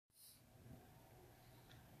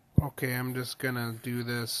Okay, I'm just gonna do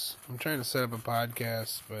this. I'm trying to set up a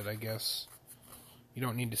podcast, but I guess you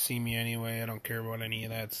don't need to see me anyway. I don't care about any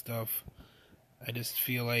of that stuff. I just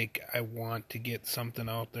feel like I want to get something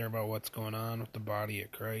out there about what's going on with the body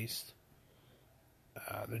of Christ.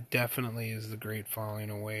 There definitely is the great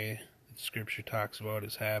falling away that Scripture talks about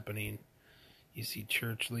is happening. You see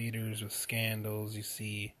church leaders with scandals. You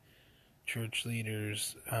see church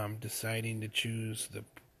leaders deciding to choose the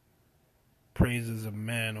praises of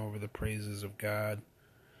men over the praises of God.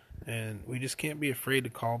 And we just can't be afraid to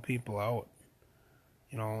call people out.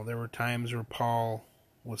 You know, there were times where Paul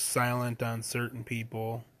was silent on certain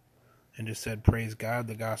people and just said, praise God,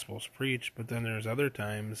 the gospel's preached. But then there's other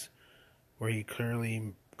times where he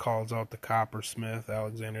clearly calls out the coppersmith,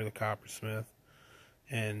 Alexander the coppersmith,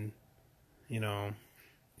 and, you know,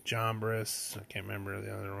 Jambres, I can't remember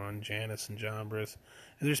the other one, Janus and Jambres.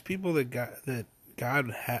 And there's people that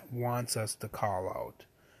God wants us to call out.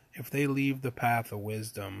 If they leave the path of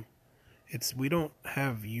wisdom, we don't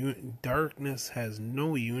have darkness has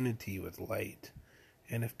no unity with light.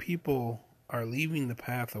 And if people are leaving the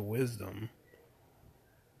path of wisdom,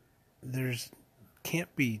 there's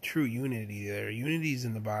can't be true unity there. Unity's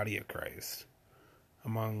in the body of Christ,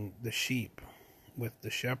 among the sheep, with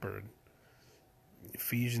the shepherd.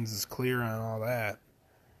 Ephesians is clear on all that.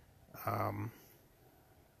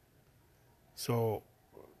 So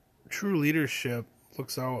true leadership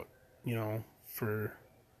looks out, for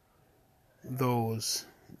those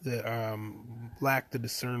that lack the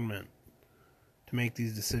discernment to make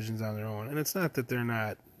these decisions on their own. And it's not that they're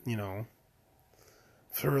not,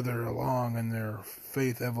 further along in their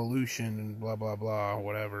faith evolution and blah, blah, blah,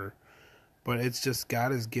 whatever. But it's just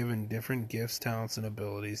God has given different gifts, talents, and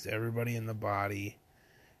abilities to everybody in the body.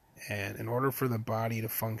 And in order for the body to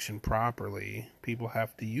function properly, people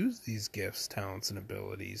have to use these gifts, talents, and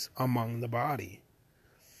abilities among the body.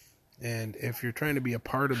 And if you're trying to be a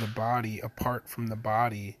part of the body, apart from the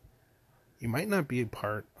body, you might not be a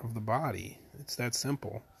part of the body. It's that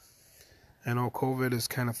simple. I know COVID has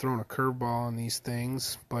kind of thrown a curveball on these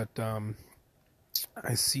things, but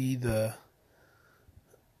I see the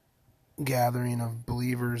gathering of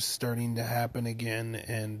believers starting to happen again,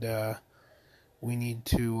 and we need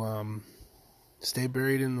to stay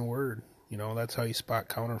buried in the Word. That's how you spot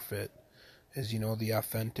counterfeit, as the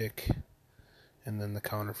authentic, and then the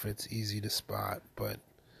counterfeit's easy to spot. But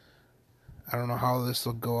I don't know how this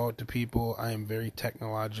will go out to people. I am very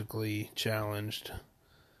technologically challenged,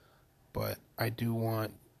 but I do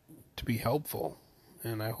want to be helpful,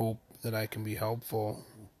 and I hope that I can be helpful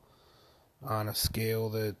on a scale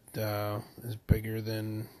that is bigger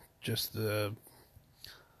than just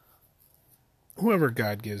whoever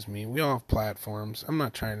God gives me. We all have platforms. I'm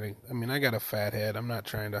not trying to, I got a fat head. I'm not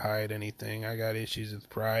trying to hide anything. I got issues with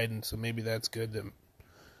pride, and so maybe that's good that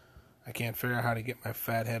I can't figure out how to get my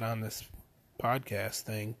fat head on this podcast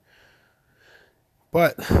thing.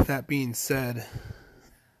 But that being said,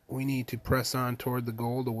 we need to press on toward the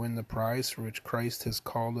goal to win the prize for which Christ has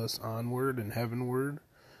called us onward and heavenward.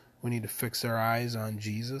 We need to fix our eyes on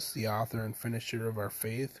Jesus, the author and finisher of our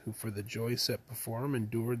faith, who for the joy set before him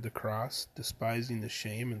endured the cross, despising the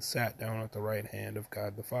shame, and sat down at the right hand of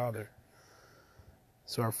God the Father.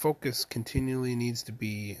 So our focus continually needs to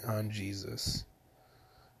be on Jesus.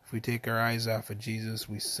 If we take our eyes off of Jesus,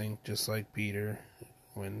 we sink just like Peter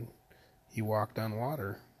when he walked on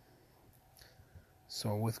water.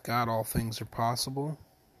 So with God, all things are possible.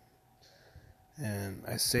 And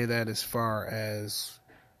I say that as far as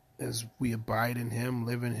we abide in him,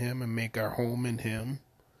 live in him, and make our home in him,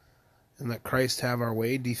 and let Christ have our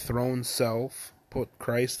way, dethrone self, put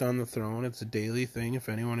Christ on the throne. It's a daily thing. If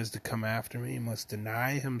anyone is to come after me, he must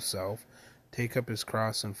deny himself, take up his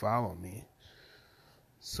cross, and follow me.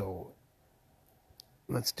 So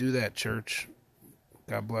let's do that, church.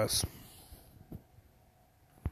 God bless.